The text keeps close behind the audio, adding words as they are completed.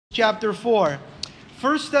chapter 4.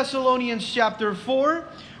 1 Thessalonians chapter 4.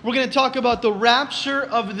 We're going to talk about the rapture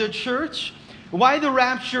of the church, why the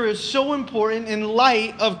rapture is so important in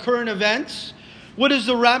light of current events. What does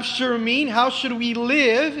the rapture mean? How should we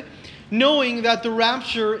live knowing that the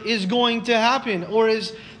rapture is going to happen, or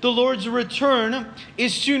is the Lord's return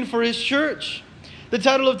is soon for His church? The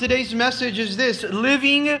title of today's message is this: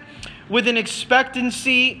 Living with an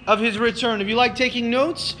Expectancy of His Return. If you like taking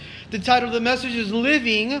notes, the title of the message is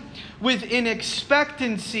Living with an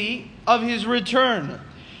Expectancy of His Return.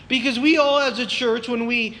 Because we all as a church, when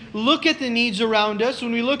we look at the needs around us,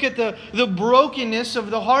 when we look at the brokenness of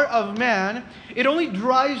the heart of man, it only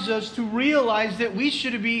drives us to realize that we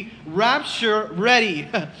should be rapture ready.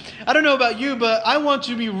 I don't know about you, but I want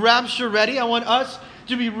to be rapture ready. I want us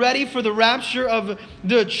to be ready for the rapture of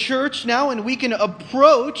the church now, and we can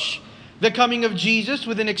approach the coming of Jesus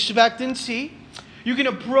with an expectancy. You can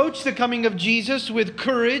approach the coming of Jesus with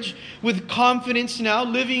courage, with confidence now,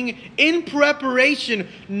 living in preparation,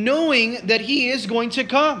 knowing that He is going to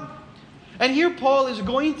come. And here Paul is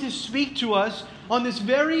going to speak to us on this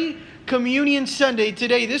very Communion Sunday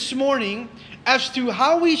today, this morning, as to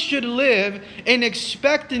how we should live in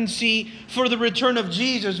expectancy for the return of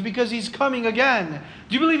Jesus, because He's coming again.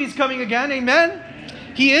 Do you believe He's coming again? Amen?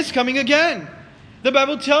 He is coming again. The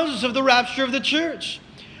Bible tells us of the rapture of the church.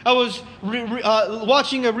 I was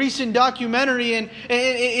watching a recent documentary, and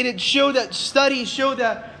studies show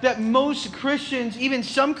that most Christians, even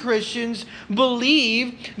some Christians,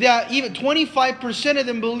 believe that even 25% of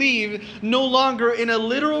them believe no longer in a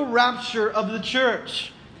literal rapture of the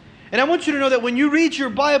church. And I want you to know that when you read your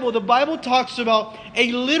Bible, the Bible talks about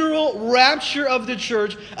a literal rapture of the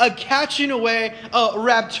church, a catching away, a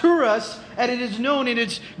rapturus, and it is known in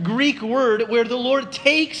its Greek word, where the Lord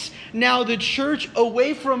takes now the church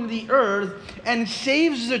away from the earth and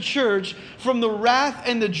saves the church from the wrath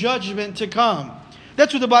and the judgment to come.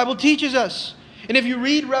 That's what the Bible teaches us. And if you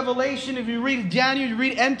read Revelation, if you read Daniel, you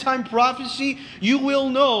read end time prophecy, you will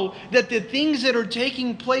know that the things that are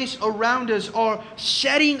taking place around us are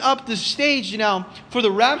setting up the stage now for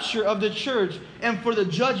the rapture of the church and for the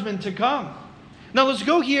judgment to come. Now let's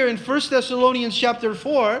go here in 1 Thessalonians chapter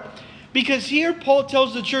 4, because here Paul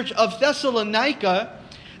tells the church of Thessalonica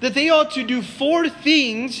that they ought to do 4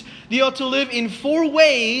 things. They ought to live in 4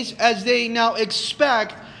 ways as they now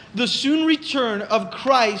expect the soon return of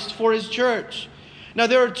Christ for His church. Now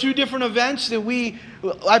there are 2 different events that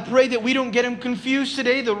I pray that we don't get them confused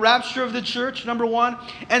today. The rapture of the church, number 1,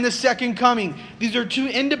 and the second coming. These are 2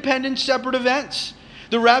 independent, separate events.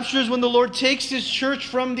 The rapture is when the Lord takes His church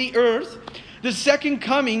from the earth. The second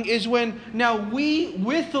coming is when now we,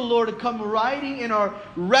 with the Lord, come riding in our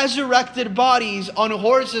resurrected bodies on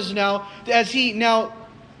horses now, as He now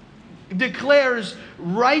declares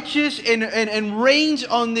righteous and reigns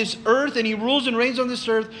on this earth, and He rules and reigns on this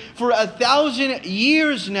earth for 1,000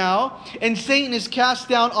 years now, and Satan is cast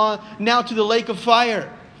down now to the lake of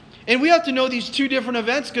fire. And we have to know these 2 different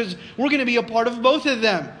events because we're going to be a part of both of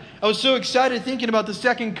them. I was so excited thinking about the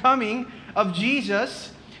second coming of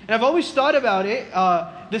Jesus, and I've always thought about it,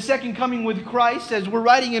 the second coming with Christ, as we're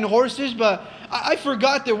riding in horses, but I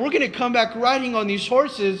forgot that we're going to come back riding on these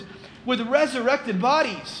horses with resurrected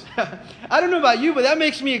bodies. I don't know about you, but that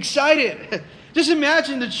makes me excited. Just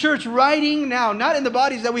imagine the church riding now, not in the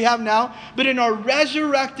bodies that we have now, but in our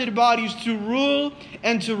resurrected bodies to rule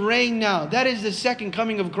and to reign now. That is the second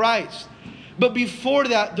coming of Christ. But before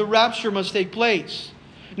that, the rapture must take place.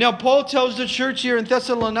 Now, Paul tells the church here in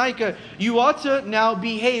Thessalonica, you ought to now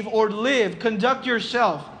behave or live, conduct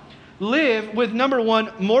yourself. Live with, number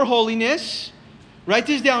 1, more holiness. Write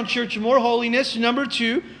this down, church, more holiness. Number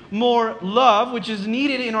 2, more love, which is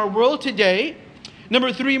needed in our world today.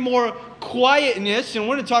 Number 3, more quietness. And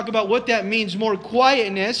we're going to talk about what that means, more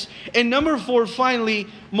quietness. And number 4, finally,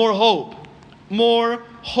 more hope. More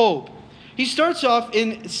hope. He starts off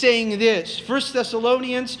in saying this. 1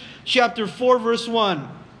 Thessalonians chapter 4, verse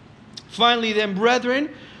 1. Finally then, brethren,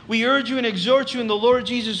 we urge you and exhort you in the Lord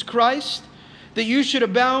Jesus Christ, that you should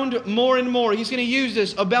abound more and more. He's going to use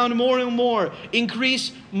this, abound more and more,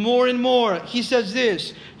 increase more and more. He says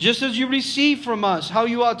this, just as you receive from us how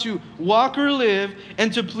you ought to walk or live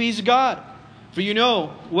and to please God. For you know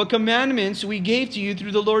what commandments we gave to you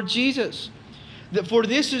through the Lord Jesus. For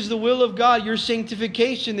this is the will of God, your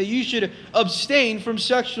sanctification, that you should abstain from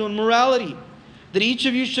sexual immorality. That each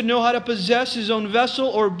of you should know how to possess his own vessel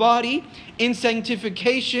or body in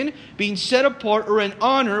sanctification, being set apart, or in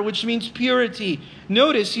honor, which means purity.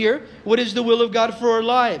 Notice here, what is the will of God for our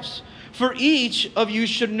lives? For each of you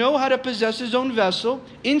should know how to possess his own vessel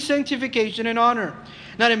in sanctification and honor,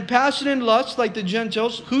 not in passion and lust like the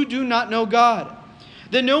Gentiles who do not know God.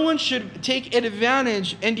 that no one should take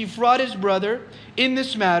advantage and defraud his brother in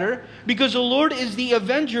this matter, because the Lord is the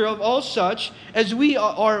avenger of all such, as we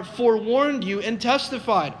are forewarned you and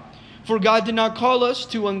testified. For God did not call us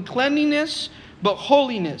to uncleanliness, but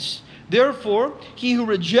holiness. Therefore, he who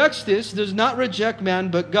rejects this does not reject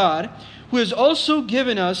man, but God, who has also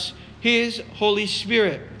given us His Holy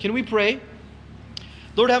Spirit. Can we pray?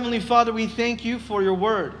 Lord Heavenly Father, we thank you for your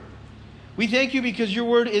word. We thank you because your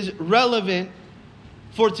word is relevant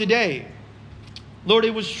for today. Lord,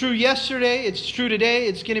 it was true yesterday, it's true today,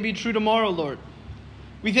 it's going to be true tomorrow, Lord.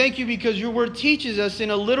 We thank you because your word teaches us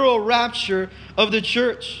in a literal rapture of the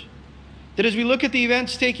church. That as we look at the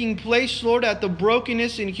events taking place, Lord, at the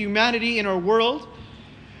brokenness in humanity in our world,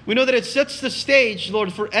 we know that it sets the stage,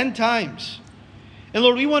 Lord, for end times. And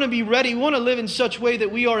Lord, we want to be ready. We want to live in such a way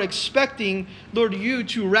that we are expecting, Lord, you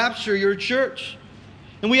to rapture your church.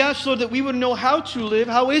 And we ask, Lord, that we would know how to live.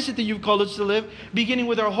 How is it that you've called us to live? Beginning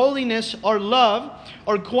with our holiness, our love,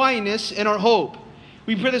 our quietness, and our hope.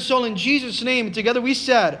 We pray this all in Jesus' name. And together we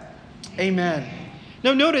said, Amen.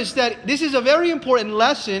 Now notice that this is a very important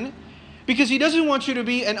lesson because He doesn't want you to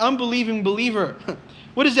be an unbelieving believer.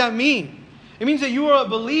 What does that mean? It means that you are a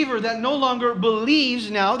believer that no longer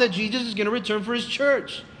believes now that Jesus is going to return for His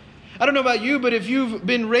church. I don't know about you, but if you've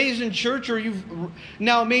been raised in church or you've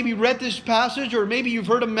now maybe read this passage or maybe you've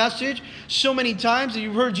heard a message so many times that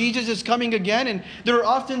you've heard Jesus is coming again, and there are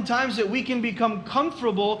often times that we can become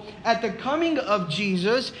comfortable at the coming of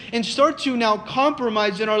Jesus and start to now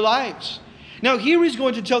compromise in our lives. Now here He's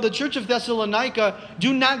going to tell the church of Thessalonica,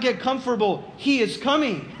 do not get comfortable. He is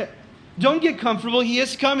coming. Don't get comfortable. He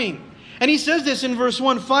is coming. And he says this in verse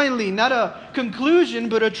 1, finally, not a conclusion,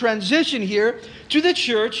 but a transition here to the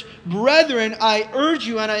church. Brethren, I urge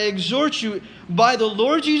you and I exhort you by the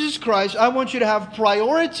Lord Jesus Christ. I want you to have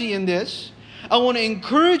priority in this. I want to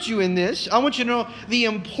encourage you in this. I want you to know the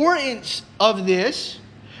importance of this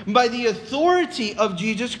by the authority of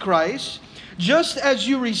Jesus Christ. Just as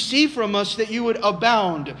you receive from us, that you would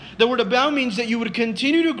abound. The word abound means that you would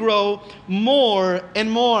continue to grow more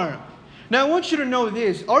and more. Now I want you to know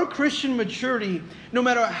this, our Christian maturity, no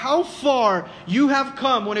matter how far you have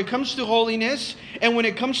come when it comes to holiness and when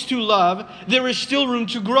it comes to love, there is still room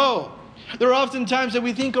to grow. There are often times that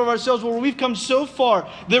we think of ourselves, well, we've come so far,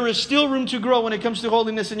 there is still room to grow when it comes to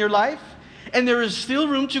holiness in your life. And there is still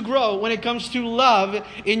room to grow when it comes to love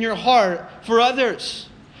in your heart for others.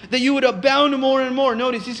 That you would abound more and more.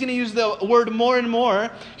 Notice he's going to use the word more and more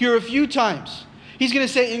here a few times. He's going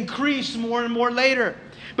to say increase more and more later.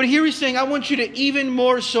 But here he's saying, I want you to even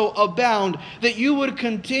more so abound, that you would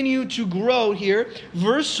continue to grow here.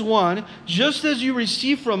 Verse 1, just as you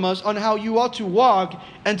receive from us on how you ought to walk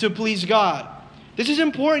and to please God. This is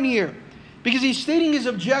important here, because he's stating his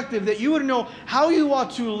objective, that you would know how you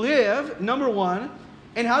ought to live, number one,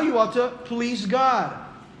 and how you ought to please God.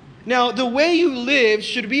 Now, the way you live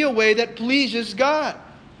should be a way that pleases God.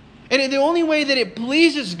 And the only way that it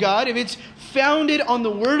pleases God, if it's founded on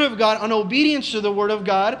the Word of God, on obedience to the Word of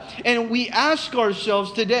God, and we ask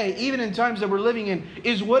ourselves today, even in times that we're living in,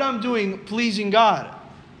 is what I'm doing pleasing God?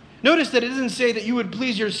 Notice that it doesn't say that you would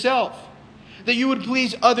please yourself, that you would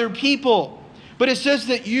please other people, but it says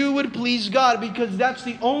that you would please God, because that's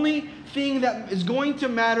the only thing that is going to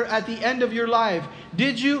matter at the end of your life.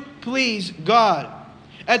 Did you please God?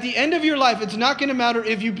 At the end of your life, it's not going to matter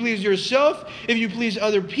if you please yourself, if you please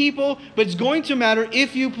other people, but it's going to matter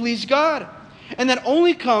if you please God. And that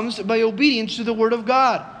only comes by obedience to the Word of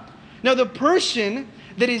God. Now, the person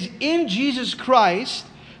that is in Jesus Christ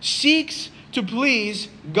seeks to please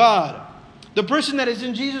God. The person that is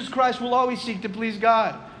in Jesus Christ will always seek to please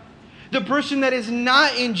God. The person that is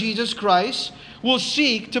not in Jesus Christ will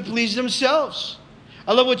seek to please themselves.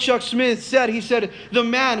 I love what Chuck Smith said. He said, the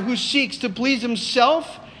man who seeks to please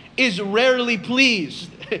himself is rarely pleased.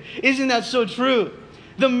 Isn't that so true?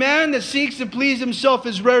 The man that seeks to please himself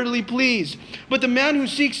is rarely pleased. But the man who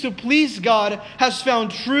seeks to please God has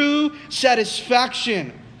found true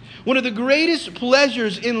satisfaction. One of the greatest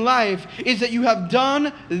pleasures in life is that you have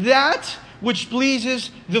done that which pleases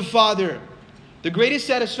the Father. The greatest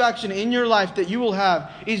satisfaction in your life that you will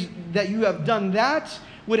have is that you have done that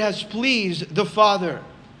which has pleased the Father.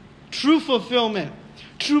 True fulfillment,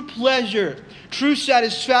 true pleasure, true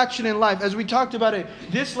satisfaction in life, as we talked about it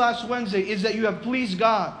this last Wednesday, is that you have pleased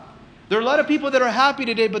God. There are a lot of people that are happy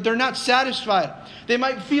today, but they're not satisfied. They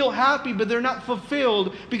might feel happy, but they're not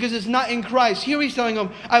fulfilled because it's not in Christ. Here he's telling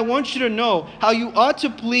them, I want you to know how you ought to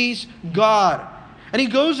please God. And he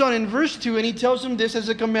goes on in verse 2 and he tells them this as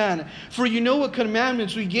a command. For you know what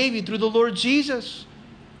commandments we gave you through the Lord Jesus.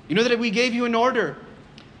 You know that we gave you an order.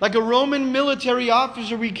 Like a Roman military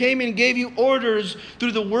officer, we came and gave you orders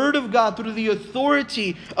through the Word of God, through the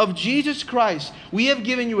authority of Jesus Christ. We have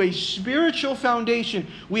given you a spiritual foundation.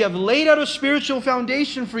 We have laid out a spiritual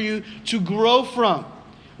foundation for you to grow from.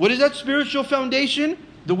 What is that spiritual foundation?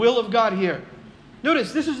 The will of God here.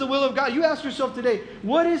 Notice, this is the will of God. You ask yourself today,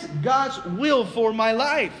 what is God's will for my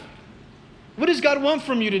life? What does God want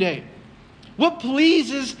from you today? What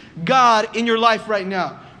pleases God in your life right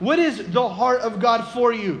now? What is the heart of God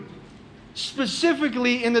for you?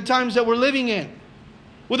 Specifically in the times that we're living in.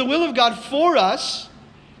 Well, the will of God for us,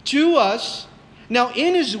 to us, now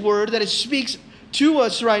in His Word that it speaks to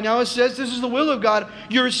us right now, it says this is the will of God,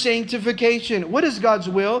 your sanctification. What is God's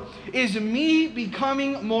will? It is me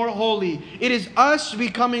becoming more holy. It is us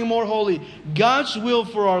becoming more holy. God's will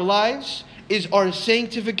for our lives is our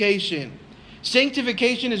sanctification.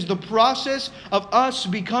 Sanctification is the process of us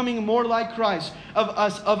becoming more like Christ, of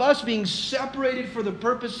us being separated for the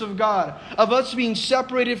purpose of God, of us being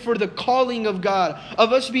separated for the calling of God,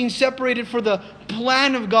 of us being separated for the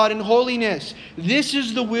plan of God in holiness. This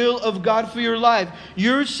is the will of God for your life,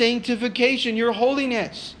 your sanctification, your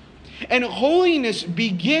holiness. And holiness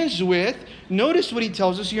begins with, notice what he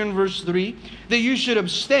tells us here in verse 3, that you should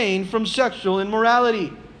abstain from sexual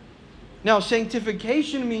immorality. Now,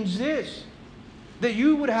 sanctification means this, that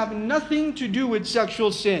you would have nothing to do with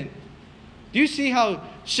sexual sin. Do you see how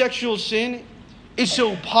sexual sin is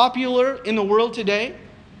so popular in the world today?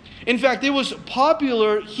 In fact, it was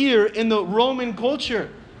popular here in the Roman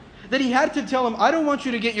culture, that he had to tell them, I don't want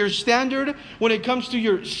you to get your standard when it comes to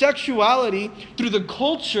your sexuality through the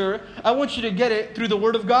culture. I want you to get it through the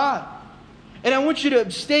Word of God. And I want you to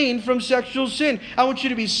abstain from sexual sin. I want you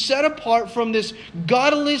to be set apart from this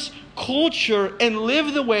godless culture and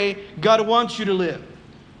live the way God wants you to live.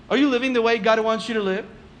 Are you living the way God wants you to live?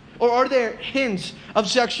 Or are there hints of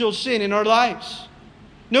sexual sin in our lives?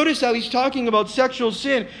 Notice how he's talking about sexual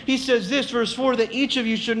sin. He says this, verse 4, that each of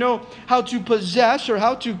you should know how to possess or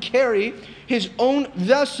how to carry his own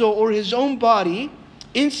vessel or his own body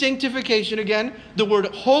in sanctification. Again, the word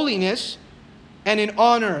holiness, and in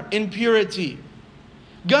honor, in purity.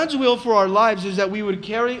 God's will for our lives is that we would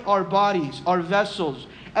carry our bodies, our vessels,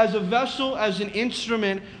 as a vessel, as an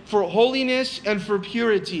instrument for holiness and for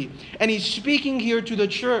purity. And he's speaking here to the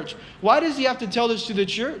church. Why does he have to tell this to the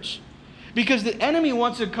church? Because the enemy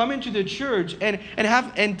wants to come into the church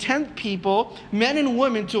and tempt people, men and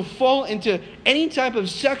women, to fall into any type of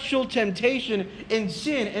sexual temptation and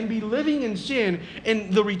sin and be living in sin in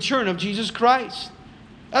the return of Jesus Christ.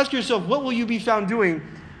 Ask yourself, what will you be found doing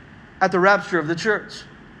at the rapture of the church?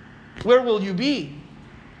 Where will you be?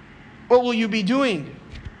 What will you be doing?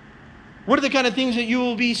 What are the kind of things that you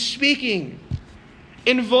will be speaking,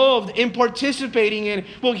 involved in, participating in?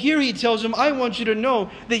 Well, here he tells them, I want you to know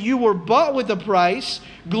that you were bought with a price.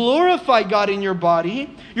 Glorify God in your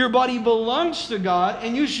body. Your body belongs to God,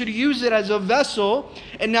 and you should use it as a vessel.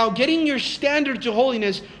 And now getting your standard to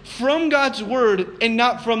holiness from God's Word and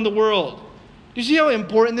not from the world. Do you see how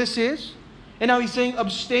important this is? And now he's saying,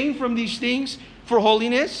 abstain from these things for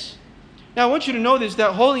holiness. Now I want you to know this,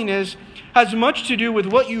 that holiness has much to do with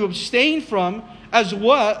what you abstain from as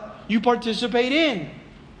what you participate in.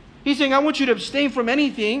 He's saying, I want you to abstain from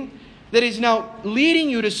anything that is now leading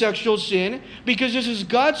you to sexual sin, because this is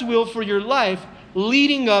God's will for your life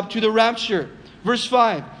leading up to the rapture. Verse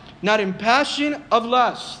 5, not in passion of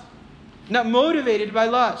lust, not motivated by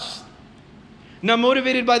lust, not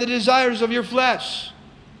motivated by the desires of your flesh.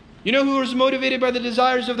 You know who is motivated by the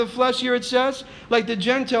desires of the flesh here, it says? Like the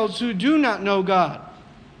Gentiles who do not know God.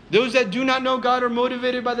 Those that do not know God are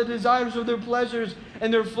motivated by the desires of their pleasures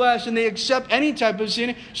and their flesh, and they accept any type of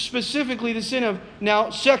sin, specifically the sin of now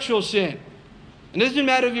sexual sin. It doesn't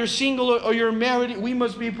matter if you're single or you're married, we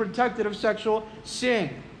must be protected of sexual sin.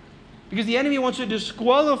 Because the enemy wants to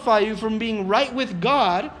disqualify you from being right with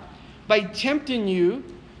God by tempting you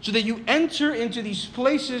so that you enter into these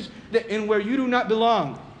places where you do not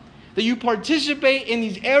belong. That you participate in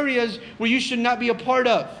these areas where you should not be a part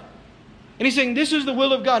of. And he's saying this is the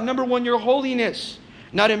will of God. Number one, your holiness.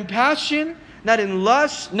 Not in passion, not in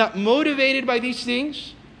lust, not motivated by these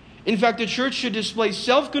things. In fact, the church should display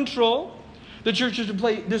self-control. The church should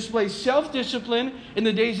display self-discipline in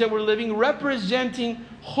the days that we're living, representing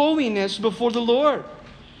holiness before the Lord.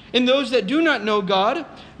 And those that do not know God,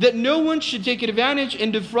 that no one should take advantage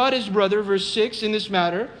and defraud his brother, verse 6, in this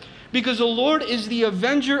matter, because the Lord is the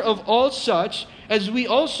avenger of all such, as we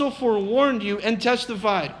also forewarned you and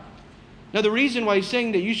testified. Now the reason why he's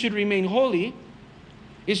saying that you should remain holy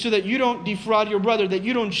is so that you don't defraud your brother, that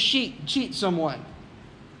you don't cheat someone.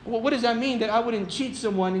 Well, what does that mean, that I wouldn't cheat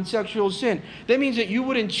someone in sexual sin? That means that you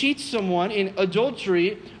wouldn't cheat someone in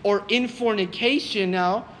adultery or in fornication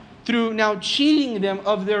through cheating them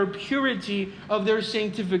of their purity, of their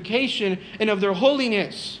sanctification, and of their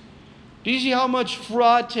holiness. Do you see how much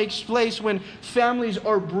fraud takes place when families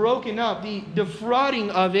are broken up? The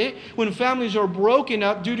defrauding of it, when families are broken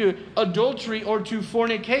up due to adultery or to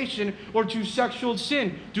fornication or to sexual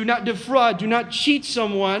sin. Do not defraud, do not cheat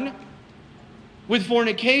someone with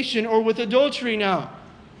fornication or with adultery now.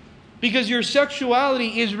 Because your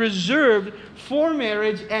sexuality is reserved for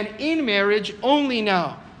marriage and in marriage only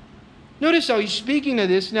now. Notice how he's speaking of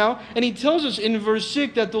this now, and he tells us in verse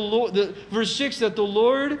 6 that the Lord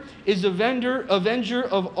is the avenger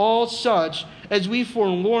of all such, as we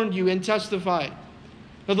forewarned you and testified.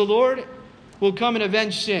 Now the Lord will come and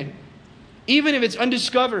avenge sin, even if it's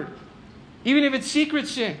undiscovered, even if it's secret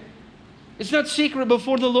sin. It's not secret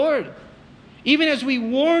before the Lord. Even as we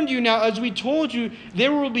warned you now, as we told you,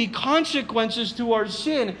 there will be consequences to our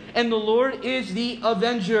sin, and the Lord is the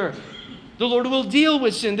avenger. The Lord will deal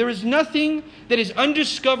with sin. There is nothing that is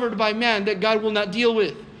undiscovered by man that God will not deal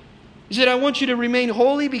with. He said, I want you to remain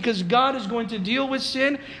holy because God is going to deal with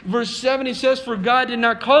sin. Verse 7, he says, for God did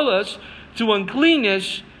not call us to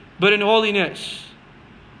uncleanness, but in holiness.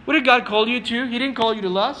 What did God call you to? He didn't call you to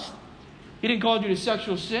lust. He didn't call you to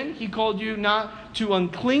sexual sin. He called you not to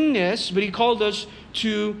uncleanness, but He called us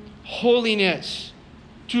to holiness.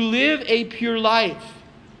 To live a pure life.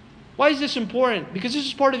 Why is this important? Because this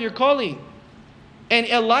is part of your calling. And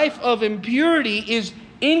a life of impurity is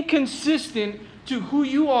inconsistent to who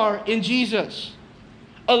you are in Jesus.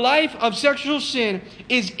 A life of sexual sin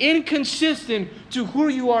is inconsistent to who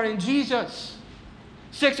you are in Jesus.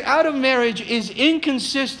 Sex out of marriage is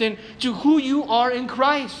inconsistent to who you are in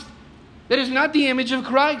Christ. That is not the image of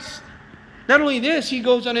Christ. Not only this, he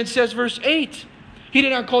goes on and says, verse 8, He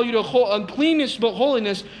did not call you to uncleanness but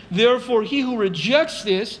holiness. Therefore, he who rejects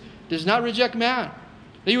this does not reject man.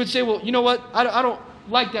 Now you would say, well, you know what? I don't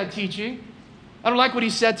like that teaching. I don't like what he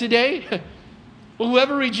said today. Well,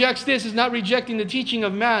 whoever rejects this is not rejecting the teaching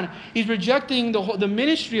of man. He's rejecting the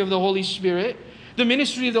ministry of the Holy Spirit, the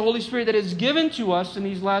ministry of the Holy Spirit that is given to us in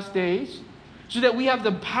these last days, so that we have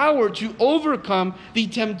the power to overcome the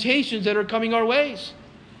temptations that are coming our ways.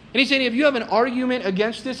 And he's saying, if you have an argument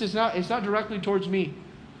against this, it's not directly towards me.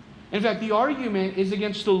 In fact, the argument is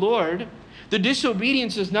against the Lord. The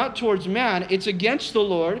disobedience is not towards man, it's against the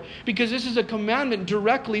Lord, because this is a commandment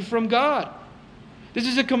directly from God. This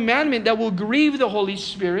is a commandment that will grieve the Holy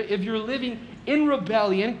Spirit if you're living in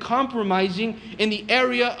rebellion, compromising in the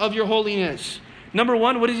area of your holiness. Number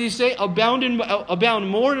one, what does he say? Abound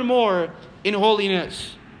more and more in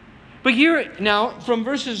holiness. But here now, from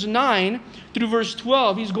verses 9 through verse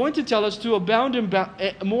 12, he's going to tell us to abound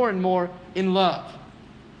more and more in love.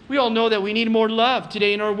 We all know that we need more love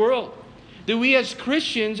today in our world. That we as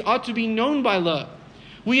Christians ought to be known by love.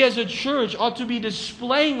 We as a church ought to be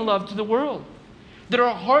displaying love to the world. That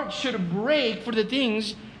our hearts should break for the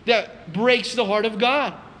things that breaks the heart of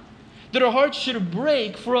God. That our hearts should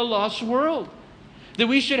break for a lost world. That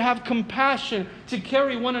we should have compassion to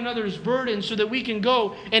carry one another's burdens so that we can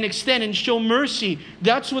go and extend and show mercy.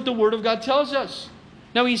 That's what the Word of God tells us.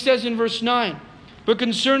 Now he says in verse 9, but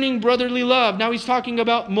concerning brotherly love, now he's talking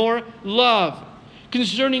about more love.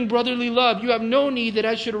 Concerning brotherly love, you have no need that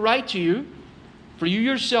I should write to you, for you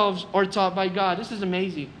yourselves are taught by God. This is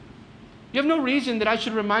amazing. You have no reason that I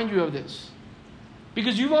should remind you of this.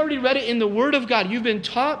 Because you've already read it in the Word of God. You've been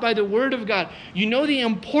taught by the Word of God. You know the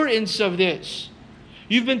importance of this.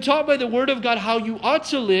 You've been taught by the Word of God how you ought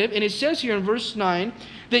to live. And it says here in verse 9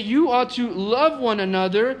 that you ought to love one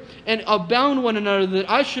another and abound one another, that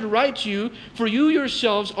I should write to you, for you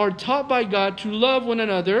yourselves are taught by God to love one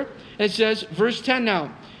another. And it says, verse 10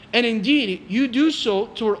 now, and indeed you do so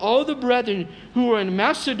toward all the brethren who are in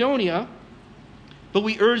Macedonia, but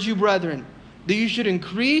we urge you, brethren, that you should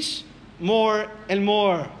increase more and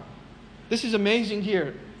more. This is amazing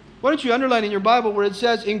here. Why don't you underline in your Bible where it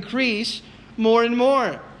says increase more and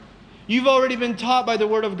more? You've already been taught by the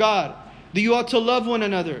Word of God that you ought to love one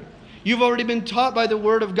another. You've already been taught by the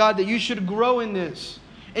Word of God that you should grow in this.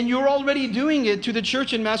 And you're already doing it to the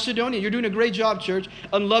church in Macedonia. You're doing a great job, church,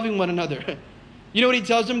 on loving one another. You know what he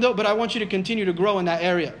tells them though? But I want you to continue to grow in that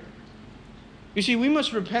area. You see, we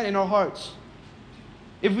must repent in our hearts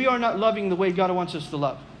if we are not loving the way God wants us to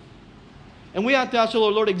love. And we have to ask the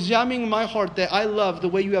Lord, examine my heart that I love the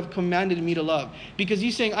way you have commanded me to love. Because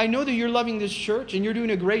he's saying, I know that you're loving this church and you're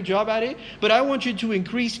doing a great job at it, but I want you to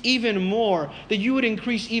increase even more. That you would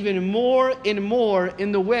increase even more and more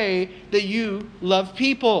in the way that you love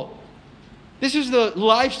people. This is the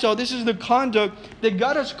lifestyle, this is the conduct that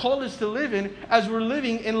God has called us to live in as we're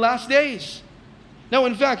living in last days. Now,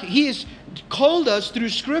 in fact, He has called us through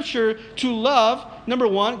Scripture to love, number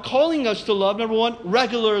one, calling us to love, number one,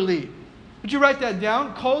 regularly. Would you write that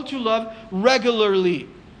down? Called to love regularly.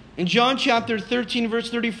 In John chapter 13, verse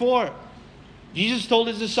 34, Jesus told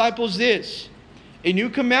His disciples this, "A new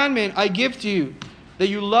commandment I give to you, that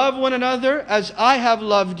you love one another as I have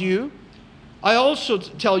loved you. I also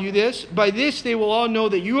tell you this, by this they will all know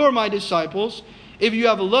that you are my disciples, if you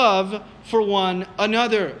have love for one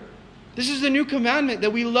another." This is the new commandment,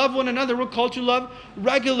 that we love one another. We're called to love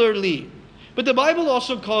regularly. But the Bible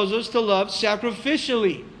also calls us to love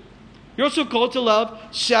sacrificially. You're also called to love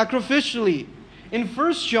sacrificially. In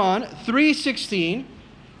 1 John 3:16,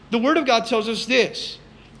 the Word of God tells us this,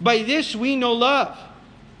 "By this we know love,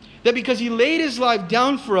 that because He laid His life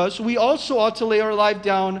down for us, we also ought to lay our life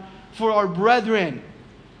down for our brethren."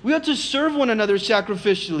 We ought to serve one another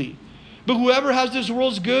sacrificially. "But whoever has this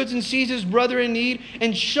world's goods and sees his brother in need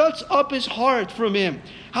and shuts up his heart from him,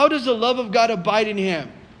 how does the love of God abide in him?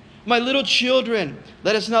 My little children,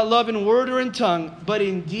 let us not love in word or in tongue, but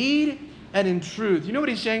in deed and in truth." You know what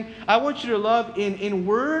He's saying? I want you to love in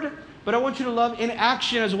word, but I want you to love in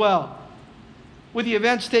action as well. With the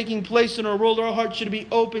events taking place in our world, our hearts should be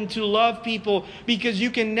open to love people, because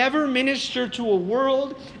you can never minister to a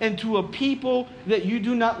world and to a people that you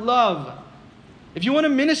do not love. If you want to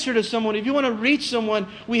minister to someone, if you want to reach someone,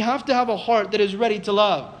 we have to have a heart that is ready to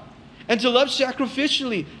love. And to love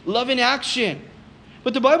sacrificially, love in action.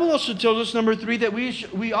 But the Bible also tells us, number 3, that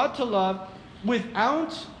we ought to love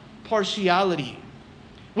without partiality.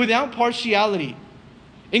 Without partiality.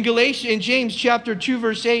 In James chapter 2,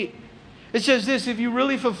 verse 8, it says this, "If you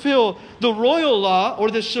really fulfill the royal law or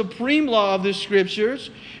the supreme law of the Scriptures,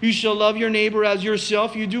 you shall love your neighbor as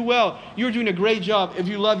yourself. You do well." You're doing a great job if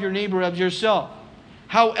you love your neighbor as yourself.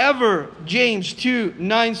 However, James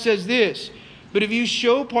 2:9 says this, "But if you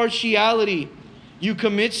show partiality, you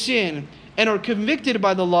commit sin and are convicted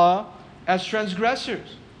by the law as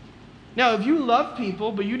transgressors." Now, if you love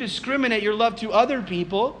people, but you discriminate your love to other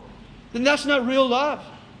people, then that's not real love.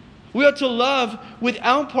 We ought to love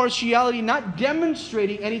without partiality, not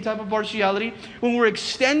demonstrating any type of partiality when we're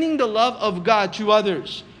extending the love of God to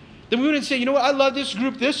others. Then we wouldn't say, you know what, I love this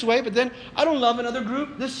group this way, but then I don't love another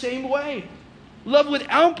group the same way. Love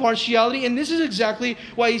without partiality, and this is exactly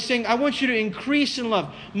why He's saying, I want you to increase in love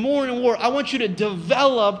more and more. I want you to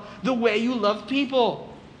develop the way you love people.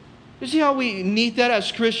 You see how we need that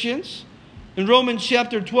as Christians? In Romans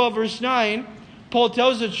chapter 12, verse 9, Paul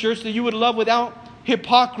tells the church that you would love without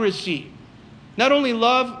hypocrisy. Not only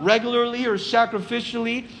love regularly or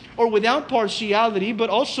sacrificially or without partiality, but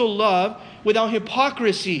also love without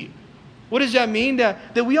hypocrisy. What does that mean?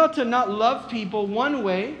 That we ought to not love people one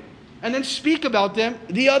way and then speak about them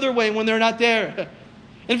the other way when they're not there.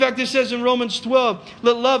 In fact, it says in Romans 12,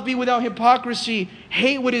 "Let love be without hypocrisy,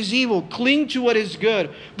 hate what is evil, cling to what is good,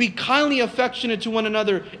 be kindly affectionate to one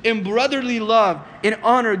another, in brotherly love, in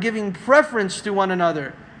honor, giving preference to one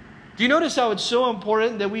another." Do you notice how it's so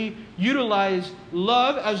important that we utilize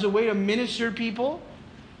love as a way to minister to people?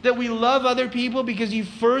 That we love other people because He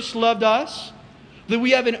first loved us? That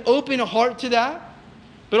we have an open heart to that?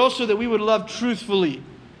 But also that we would love truthfully.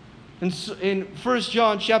 In 1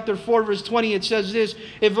 John chapter 4, verse 20, it says this,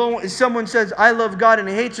 if someone says, "I love God," and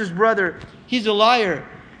hates his brother, he's a liar.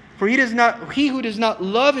 For he who does not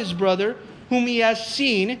love his brother, whom he has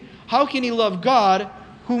seen, how can he love God,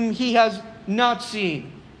 whom he has not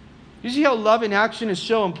seen? You see how love in action is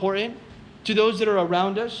so important to those that are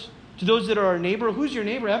around us, to those that are our neighbor? Who's your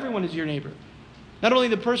neighbor? Everyone is your neighbor. Not only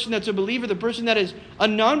the person that's a believer, the person that is a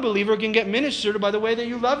non-believer can get ministered by the way that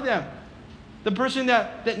you love them. The person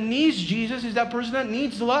that needs Jesus is that person that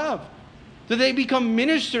needs love. That they become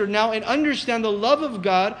ministered now and understand the love of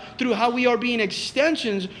God through how we are being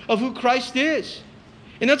extensions of who Christ is.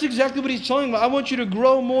 And that's exactly what he's telling about. I want you to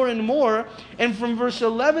grow more and more. And from verse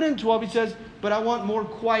 11 and 12 he says, but I want more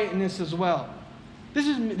quietness as well.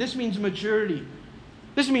 This means maturity.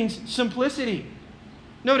 This means simplicity.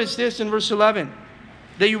 Notice this in verse 11.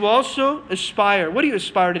 That you also aspire. What do you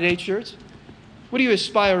aspire today, church? What are you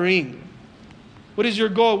aspiring? What is your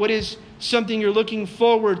goal? What is something you're looking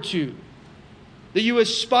forward to? That you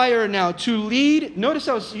aspire now to lead. Notice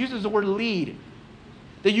how it uses the word lead.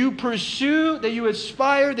 That you pursue, that you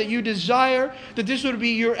aspire, that you desire, that this would be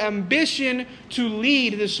your ambition to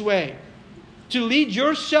lead this way. To lead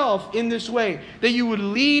yourself in this way. That you would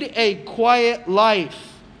lead a quiet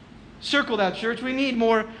life. Circle that, church. We need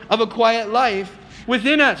more of a quiet life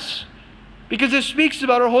within us. Because it speaks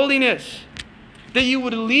about our holiness. that you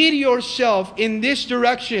would lead yourself in this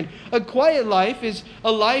direction. A quiet life is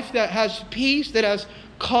a life that has peace, that has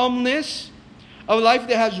calmness, a life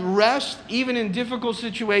that has rest even in difficult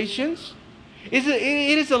situations. It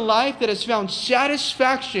is a life that has found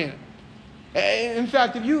satisfaction. In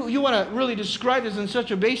fact, if you want to really describe this in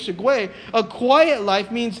such a basic way, a quiet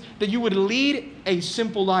life means that you would lead a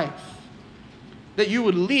simple life. That you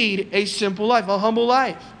would lead a simple life, a humble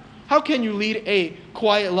life. How can you lead a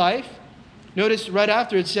quiet life? Notice right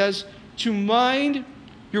after it says, to mind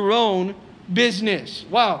your own business.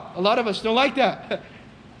 Wow, a lot of us don't like that.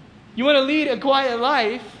 You want to lead a quiet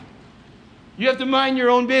life, you have to mind your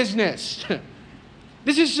own business.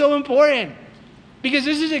 This is so important. Because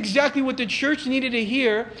this is exactly what the church needed to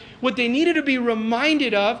hear, what they needed to be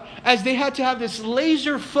reminded of, as they had to have this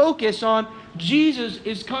laser focus on Jesus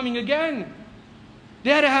is coming again.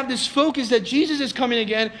 They had to have this focus that Jesus is coming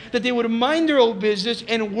again, that they would mind their own business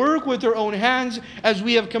and work with their own hands as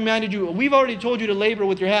we have commanded you. We've already told you to labor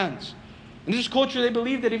with your hands. In this culture, they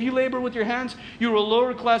believe that if you labor with your hands, you're a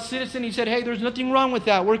lower class citizen. He said, hey, there's nothing wrong with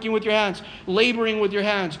that, working with your hands, laboring with your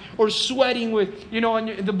hands, or sweating with,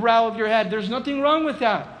 on the brow of your head. There's nothing wrong with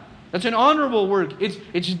that. That's an honorable work.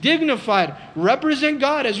 It's dignified. Represent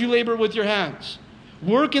God as you labor with your hands.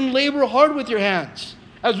 Work and labor hard with your hands,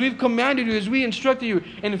 as we've commanded you, as we instructed you.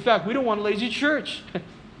 And in fact, we don't want a lazy church.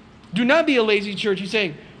 Do not be a lazy church. He's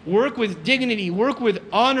saying, work with dignity, work with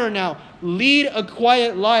honor now. Lead a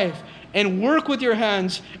quiet life. And work with your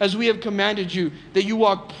hands as we have commanded you, that you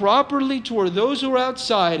walk properly toward those who are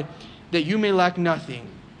outside, that you may lack nothing.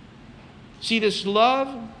 See, this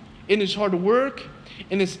love, and this hard work,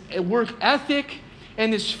 and this work ethic,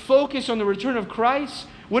 and this focus on the return of Christ,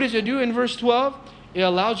 what does it do in verse 12? It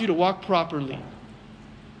allows you to walk properly.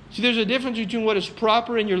 See, there's a difference between what is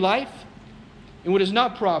proper in your life and what is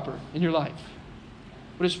not proper in your life.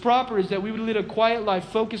 What is proper is that we would lead a quiet life,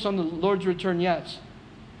 focus on the Lord's return, yes.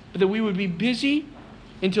 But that we would be busy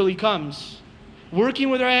until He comes, working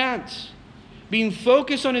with our hands, being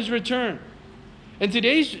focused on His return. In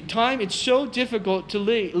today's time, it's so difficult to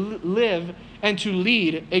live and to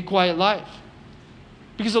lead a quiet life.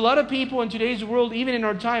 Because a lot of people in today's world, even in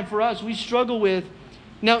our time, for us, we struggle with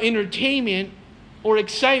now entertainment or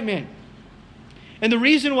excitement. And the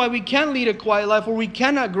reason why we can't lead a quiet life or we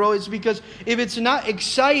cannot grow is because if it's not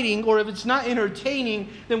exciting or if it's not entertaining,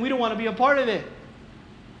 then we don't want to be a part of it.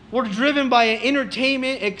 We're driven by an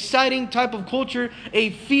entertainment, exciting type of culture, a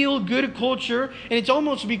feel-good culture, and it's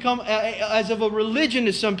almost become as of a religion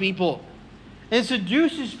to some people. And it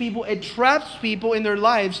seduces people, it traps people in their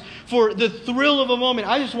lives for the thrill of a moment.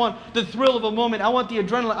 I just want the thrill of a moment. I want the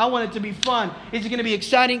adrenaline. I want it to be fun. Is it going to be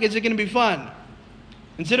exciting? Is it going to be fun?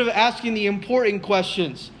 Instead of asking the important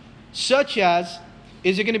questions, such as,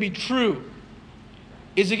 is it going to be true?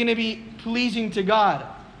 Is it going to be pleasing to God?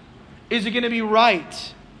 Is it going to be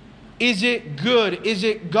right? Is it good? Is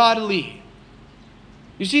it godly?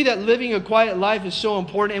 You see that living a quiet life is so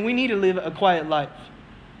important, and we need to live a quiet life.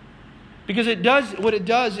 Because what it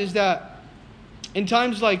does is that in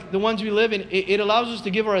times like the ones we live in, it allows us to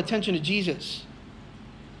give our attention to Jesus.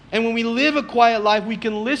 And when we live a quiet life, we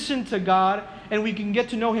can listen to God and we can get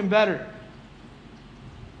to know Him better.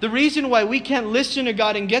 The reason why we can't listen to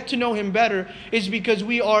God and get to know Him better is because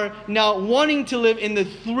we are now wanting to live in the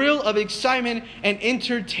thrill of excitement and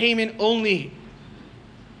entertainment only.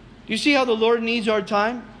 Do you see how the Lord needs our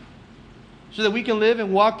time? So that we can live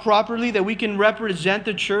and walk properly, that we can represent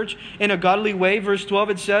the church in a godly way. Verse 12,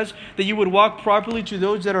 it says that you would walk properly to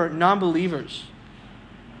those that are non-believers.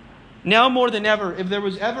 Now more than ever, if there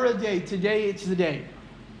was ever a day, today it's the day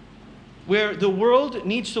where the world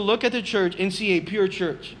needs to look at the church and see a pure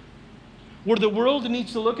church. Where the world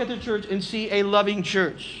needs to look at the church and see a loving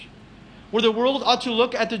church. Where the world ought to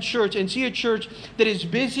look at the church and see a church that is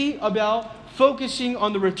busy about focusing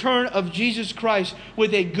on the return of Jesus Christ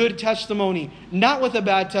with a good testimony. Not with a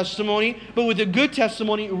bad testimony, but with a good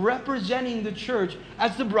testimony representing the church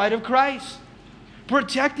as the bride of Christ.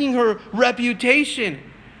 Protecting her reputation.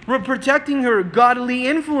 Protecting her godly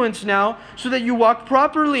influence now so that you walk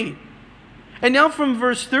properly. And now from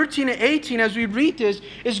verse 13 to 18, as we read this,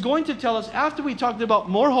 is going to tell us, after we talked about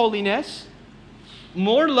more holiness,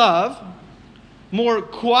 more love, more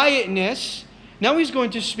quietness, now he's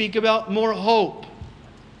going to speak about more hope.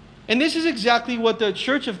 And this is exactly what the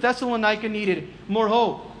church of Thessalonica needed, more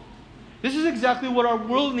hope. This is exactly what our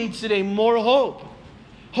world needs today, more hope.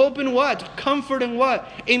 Hope in what? Comfort in what?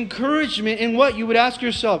 Encouragement in what? You would ask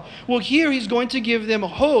yourself. Well, here he's going to give them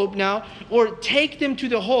hope now, or take them to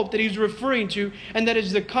the hope that he's referring to, and that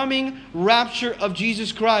is the coming rapture of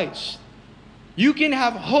Jesus Christ. You can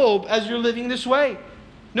have hope as you're living this way.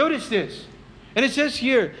 Notice this. And it says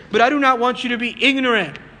here, but I do not want you to be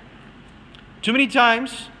ignorant. Too many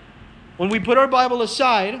times, when we put our Bible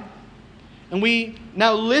aside, and we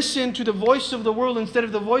now listen to the voice of the world instead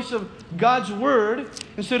of the voice of God's Word,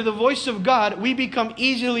 instead of the voice of God, we become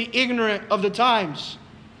easily ignorant of the times.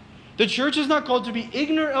 The church is not called to be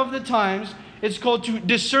ignorant of the times. It's called to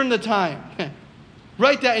discern the time.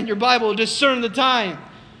 Write that in your Bible, discern the time.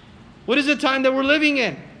 What is the time that we're living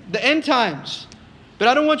in? The end times. But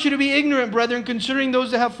I don't want you to be ignorant, brethren, concerning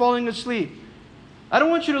those that have fallen asleep. I don't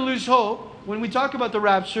want you to lose hope when we talk about the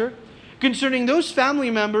rapture, concerning those family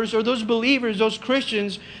members or those believers, those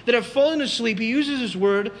Christians that have fallen asleep. He uses this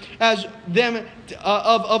word as them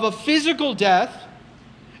of a physical death.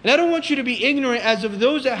 And I don't want you to be ignorant as of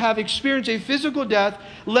those that have experienced a physical death,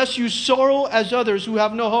 lest you sorrow as others who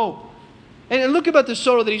have no hope. And look about the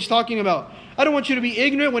sorrow that he's talking about. I don't want you to be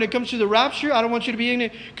ignorant when it comes to the rapture. I don't want you to be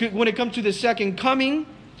ignorant when it comes to the second coming.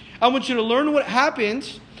 I want you to learn what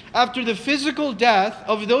happens after the physical death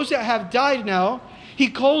of those that have died now. He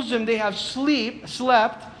calls them, they have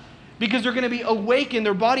slept, because they're going to be awakened.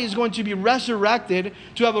 Their body is going to be resurrected,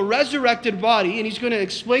 to have a resurrected body. And he's going to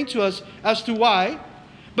explain to us as to why.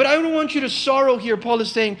 But I don't want you to sorrow here, Paul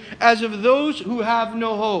is saying, as of those who have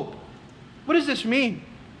no hope. What does this mean?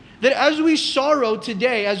 That as we sorrow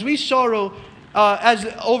today, as we sorrow as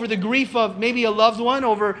over the grief of maybe a loved one,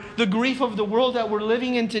 over the grief of the world that we're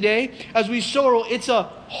living in today, as we sorrow, it's a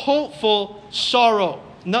hopeful sorrow.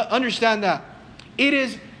 Understand that. It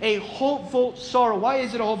is a hopeful sorrow. Why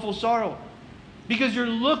is it a hopeful sorrow? Because you're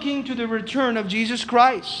looking to the return of Jesus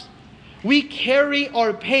Christ. We carry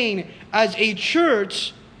our pain as a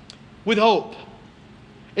church with hope.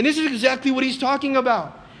 And this is exactly what he's talking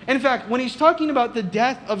about. In fact, when he's talking about the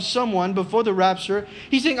death of someone before the rapture,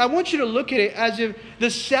 he's saying, I want you to look at it as if the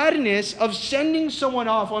sadness of sending someone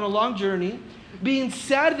off on a long journey, being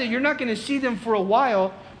sad that you're not going to see them for a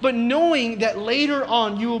while, but knowing that later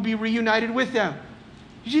on you will be reunited with them.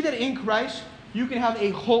 You see that in Christ, you can have a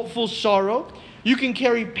hopeful sorrow. You can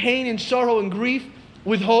carry pain and sorrow and grief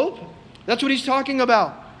with hope. That's what he's talking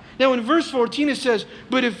about. Now in verse 14 it says,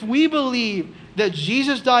 but if we believe that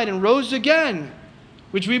Jesus died and rose again,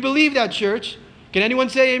 which we believe that, church. Can anyone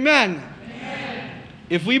say amen? Amen?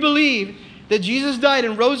 If we believe that Jesus died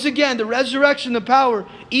and rose again, the resurrection, the power,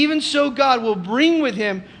 even so God will bring with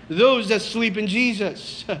him those that sleep in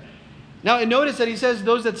Jesus. Now notice that he says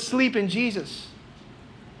those that sleep in Jesus.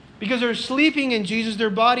 Because they're sleeping in Jesus, their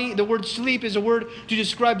body, the word sleep is a word to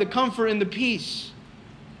describe the comfort and the peace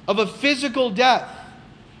of a physical death.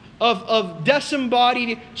 Of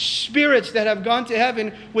disembodied spirits that have gone to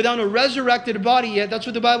heaven without a resurrected body yet. That's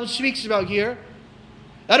what the Bible speaks about here.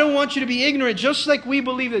 I don't want you to be ignorant. Just like we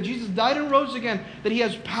believe that Jesus died and rose again, that he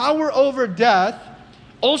has power over death,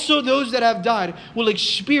 also those that have died will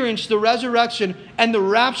experience the resurrection and the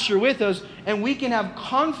rapture with us. And we can have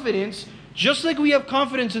confidence, just like we have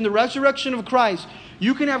confidence in the resurrection of Christ,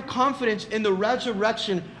 you can have confidence in the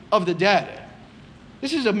resurrection of the dead.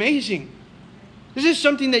 This is amazing. This is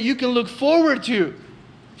something that you can look forward to.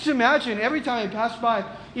 Just imagine every time I pass by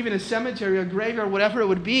even a cemetery, a graveyard, whatever it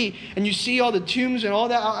would be, and you see all the tombs and all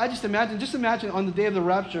that, I just imagine on the day of the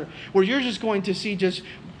rapture, where you're just going to see just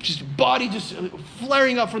body just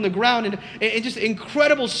flaring up from the ground, and just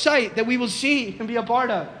incredible sight that we will see and be a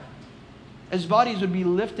part of, as bodies would be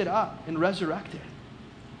lifted up and resurrected.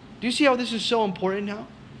 Do you see how this is so important now?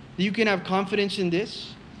 That you can have confidence in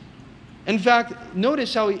this? In fact,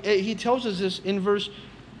 notice how he tells us this in verse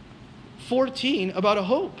 14 about a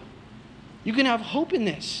hope. You can have hope in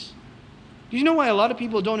this. Do you know why a lot of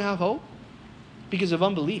people don't have hope? Because of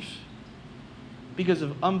unbelief. Because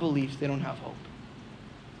of unbelief, they don't have hope.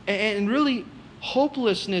 And really,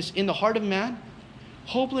 hopelessness in the heart of man,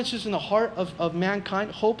 hopelessness in the heart of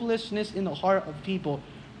mankind, hopelessness in the heart of people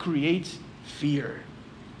creates fear.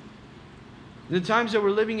 In the times that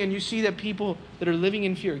we're living in, you see that people that are living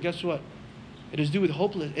in fear, guess what? It has to do with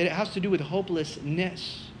it has to do with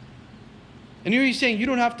hopelessness. And here he's saying you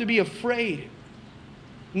don't have to be afraid.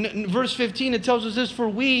 In verse 15 it tells us this, for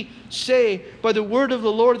we say by the word of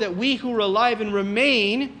the Lord that we who are alive and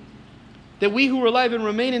remain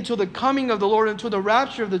until the coming of the Lord, until the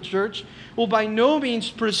rapture of the church, will by no means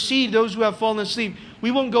precede those who have fallen asleep.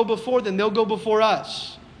 We won't go before them, they'll go before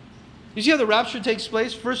us. You see how the rapture takes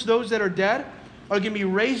place? First, those that are dead are going to be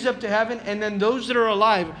raised up to heaven, and then those that are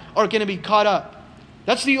alive are going to be caught up.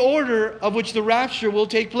 That's the order of which the rapture will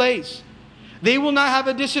take place. They will not have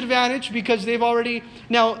a disadvantage because they've already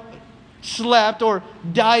now slept or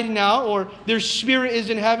died now, or their spirit is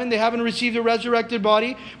in heaven. They haven't received a resurrected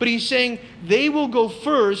body. But he's saying they will go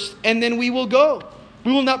first, and then we will go.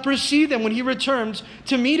 We will not precede them when he returns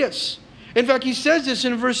to meet us. In fact, he says this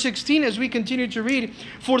in verse 16 as we continue to read,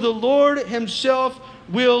 "For the Lord himself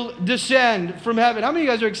will descend from heaven." How many of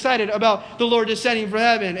you guys are excited about the Lord descending from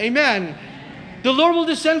heaven? Amen. The Lord will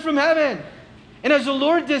descend from heaven. And as the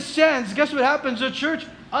Lord descends, guess what happens? The church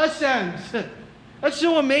ascends. That's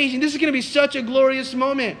so amazing. This is going to be such a glorious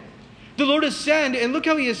moment. The Lord ascends, and look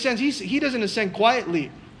how he ascends. He doesn't ascend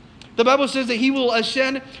quietly. The Bible says that he will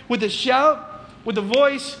ascend with a shout, with a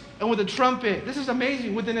voice, and with a trumpet. This is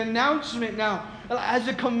amazing. With an announcement now. As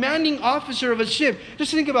a commanding officer of a ship.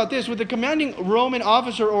 Just think about this. With a commanding Roman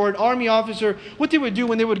officer or an army officer, what they would do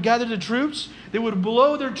when they would gather the troops, they would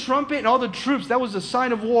blow their trumpet, and all the troops, that was a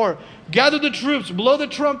sign of war. Gather the troops, blow the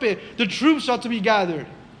trumpet. The troops ought to be gathered.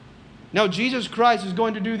 Now Jesus Christ is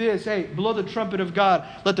going to do this. Hey, blow the trumpet of God.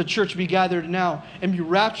 Let the church be gathered now and be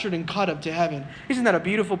raptured and caught up to heaven. Isn't that a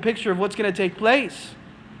beautiful picture of what's going to take place?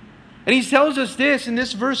 And he tells us this in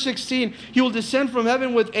this verse 16. He will descend from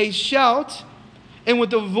heaven with a shout and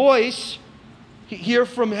with a voice here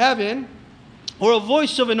from heaven, or a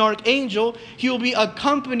voice of an archangel. He will be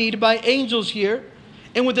accompanied by angels here.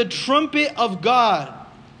 And with the trumpet of God,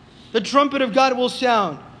 the trumpet of God will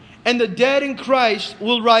sound. And the dead in Christ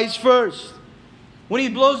will rise first. When he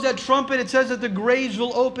blows that trumpet, it says that the graves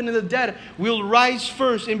will open and the dead will rise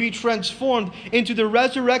first and be transformed into the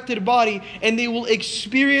resurrected body, and they will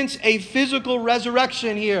experience a physical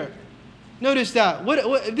resurrection here. Notice that.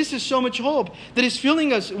 This is so much hope that is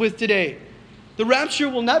filling us with today. The rapture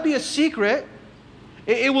will not be a secret.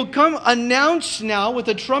 It will come announced now with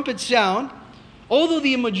a trumpet sound, although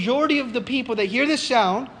the majority of the people that hear the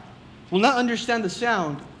sound will not understand the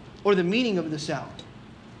sound or the meaning of the sound.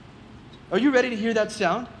 Are you ready to hear that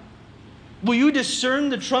sound? Will you discern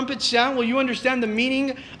the trumpet sound? Will you understand the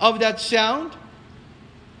meaning of that sound?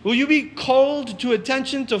 Will you be called to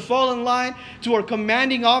attention to fall in line to our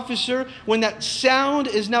commanding officer when that sound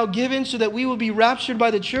is now given so that we will be raptured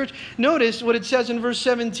by the church? Notice what it says in verse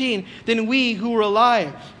 17. Then we who are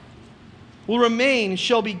alive will remain,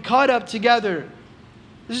 shall be caught up together.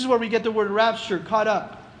 This is where we get the word rapture, caught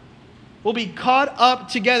up. We'll be caught up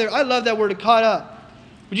together. I love that word, caught up.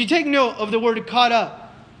 Would you take note of the word caught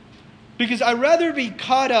up? Because I'd rather be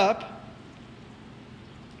caught up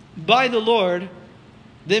by the Lord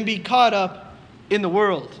than be caught up in the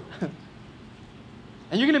world. And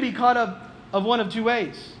you're going to be caught up of one of two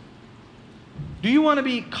ways. Do you want to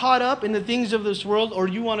be caught up in the things of this world, or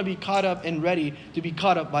do you want to be caught up and ready to be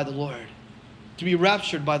caught up by the Lord? To be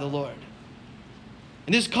raptured by the Lord?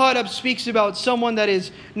 And this caught up speaks about someone that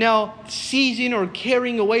is now seizing or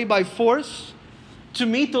carrying away by force to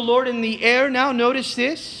meet the Lord in the air. Now notice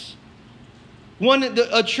this.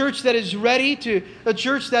 A church that is ready to, a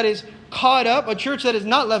church that is caught up, a church that is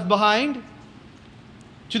not left behind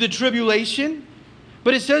to the tribulation.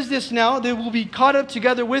 But it says this now, they will be caught up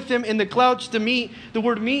together with him in the clouds to meet. The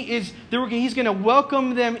word meet is, he's going to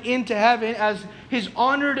welcome them into heaven as his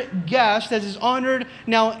honored guest, as his honored,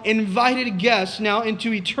 now invited guest, now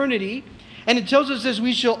into eternity. And it tells us this,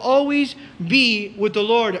 we shall always be with the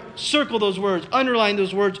Lord. Circle those words, underline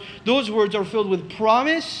those words. Those words are filled with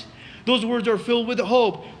promise. Those words are filled with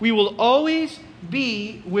hope. We will always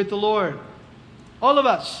be with the Lord. All of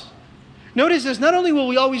us. Notice this, not only will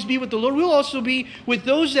we always be with the Lord, we'll also be with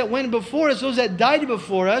those that went before us, those that died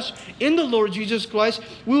before us in the Lord Jesus Christ.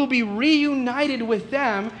 We will be reunited with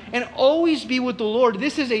them and always be with the Lord.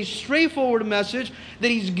 This is a straightforward message that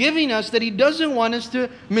He's giving us that He doesn't want us to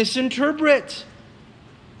misinterpret.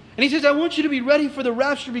 And He says, I want you to be ready for the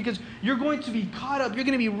rapture because you're going to be caught up. You're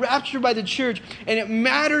going to be raptured by the church. And it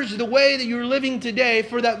matters the way that you're living today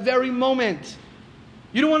for that very moment.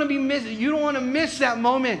 You don't want to miss that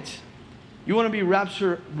moment. You want to be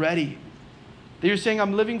rapture ready. That you're saying,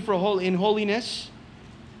 I'm living in holiness.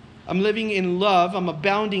 I'm living in love. I'm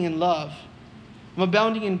abounding in love. I'm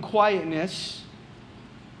abounding in quietness.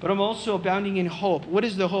 But I'm also abounding in hope. What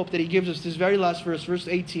is the hope that He gives us? This very last verse, verse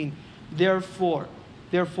 18. Therefore,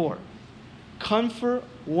 comfort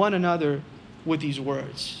one another with these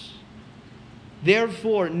words.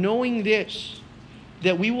 Therefore, knowing this,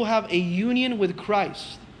 that we will have a union with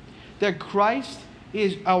Christ, that Christ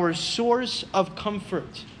is our source of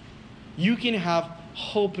comfort, you can have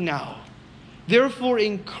hope now. Therefore,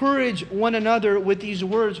 encourage one another with these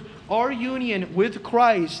words. Our union with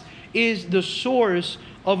Christ is the source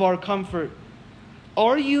of our comfort.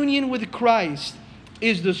 Our union with Christ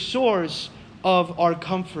is the source of our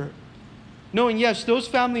comfort. Knowing, yes, those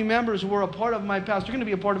family members were a part of my past, they're going to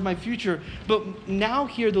be a part of my future. But now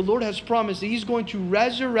here, the Lord has promised that He's going to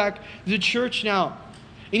resurrect the church now.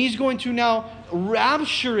 And He's going to now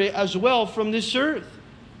rapture it as well from this earth.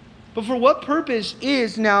 But for what purpose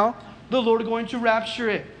is now the Lord going to rapture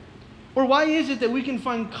it? Or why is it that we can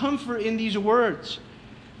find comfort in these words?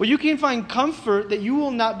 Well, you can find comfort that you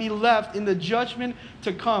will not be left in the judgment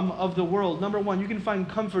to come of the world. Number one, you can find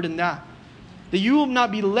comfort in that. That you will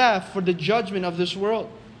not be left for the judgment of this world.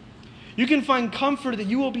 You can find comfort that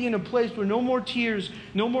you will be in a place where no more tears,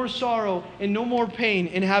 no more sorrow, and no more pain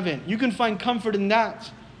in heaven. You can find comfort in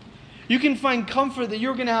that. You can find comfort that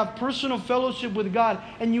you're going to have personal fellowship with God,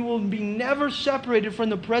 and you will be never separated from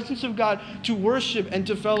the presence of God to worship and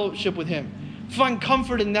to fellowship with Him. Find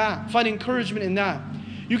comfort in that. Find encouragement in that.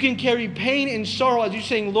 You can carry pain and sorrow as you're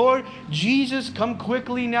saying, Lord, Jesus, come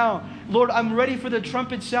quickly now. Lord, I'm ready for the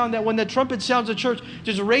trumpet sound. That when the trumpet sounds, the church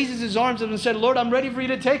just raises his arms up and said, Lord, I'm ready for you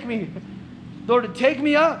to take me. Lord, take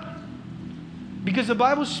me up. Because the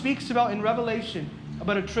Bible speaks about in Revelation,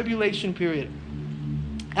 about a tribulation period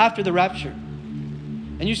after the rapture.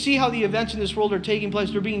 And you see how the events in this world are taking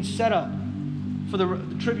place. They're being set up for the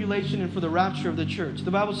tribulation and for the rapture of the church.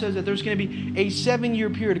 The Bible says that there's going to be a 7-year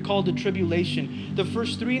period called the tribulation. The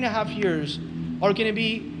first 3.5 years are going to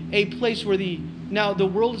be a place where the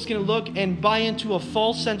world is going to look and buy into a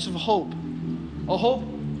false sense of hope. A hope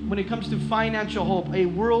when it comes to financial hope.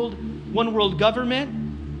 One world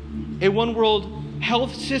government. A one world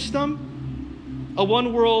health system. A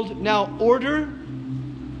one world order.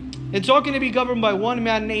 It's all going to be governed by one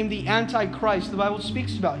man named the Antichrist. The Bible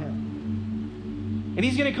speaks about him. And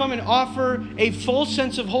he's going to come and offer a false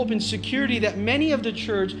sense of hope and security that many of the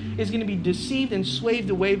church is going to be deceived and swayed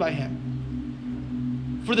away by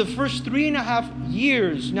him. For the first 3.5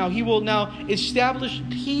 years, he will establish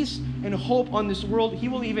peace and hope on this world. He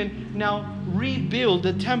will even now rebuild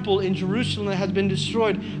the temple in Jerusalem that has been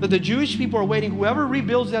destroyed. That the Jewish people are waiting. Whoever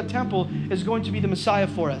rebuilds that temple is going to be the Messiah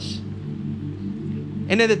for us.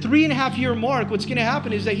 And at the 3.5-year mark, what's going to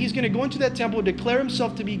happen is that he's going to go into that temple, declare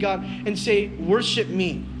himself to be God, and say, worship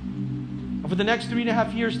me. And for the next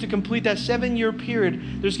 3.5 years, to complete that 7-year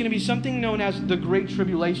period, there's going to be something known as the Great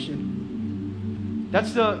Tribulation.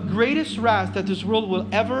 That's the greatest wrath that this world will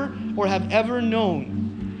ever or have ever known.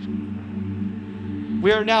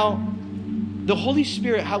 Where now the Holy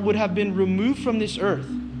Spirit would have been removed from this earth.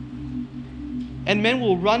 And men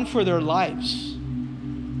will run for their lives.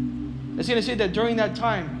 It's going to say that during that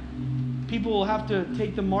time, people will have to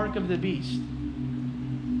take the mark of the beast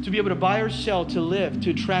to be able to buy or sell, to live,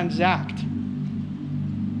 to transact.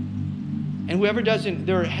 And whoever doesn't,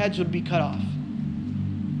 their heads would be cut off.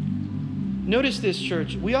 Notice this,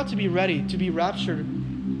 church. We ought to be ready to be raptured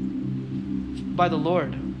by the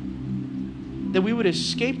Lord. That we would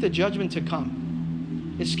escape the judgment to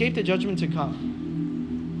come. Escape the judgment to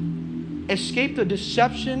come. Escape the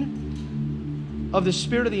deception of the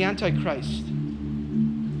spirit of the Antichrist.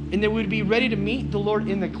 And that we would be ready to meet the Lord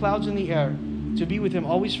in the clouds in the air, to be with Him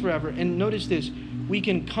always forever. And notice this, we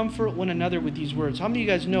can comfort one another with these words. How many of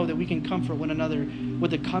you guys know that we can comfort one another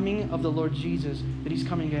with the coming of the Lord Jesus, that He's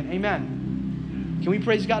coming again? Amen. Can we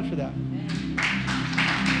praise God for that?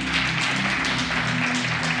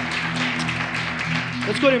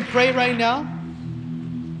 Let's go ahead and pray right now.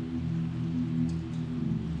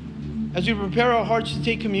 As we prepare our hearts to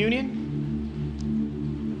take communion.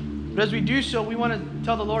 But as we do so, we want to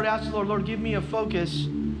tell the Lord, ask the Lord, Lord, give me a focus,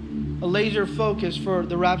 a laser focus for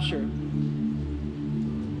the rapture.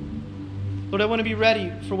 Lord, I want to be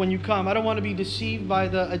ready for when you come. I don't want to be deceived by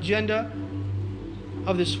the agenda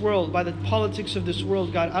of this world, by the politics of this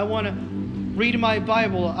world, God. I want to read my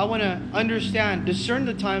Bible. I want to understand, discern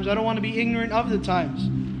the times. I don't want to be ignorant of the times.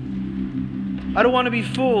 I don't want to be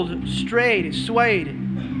fooled, strayed, swayed.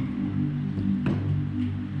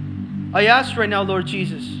 I ask right now, Lord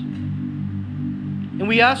Jesus, and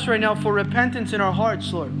we ask right now for repentance in our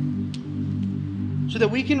hearts, Lord, so that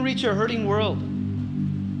we can reach a hurting world.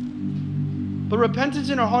 But repentance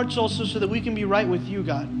in our hearts also so that we can be right with you,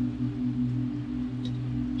 God.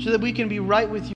 So that we can be right with you.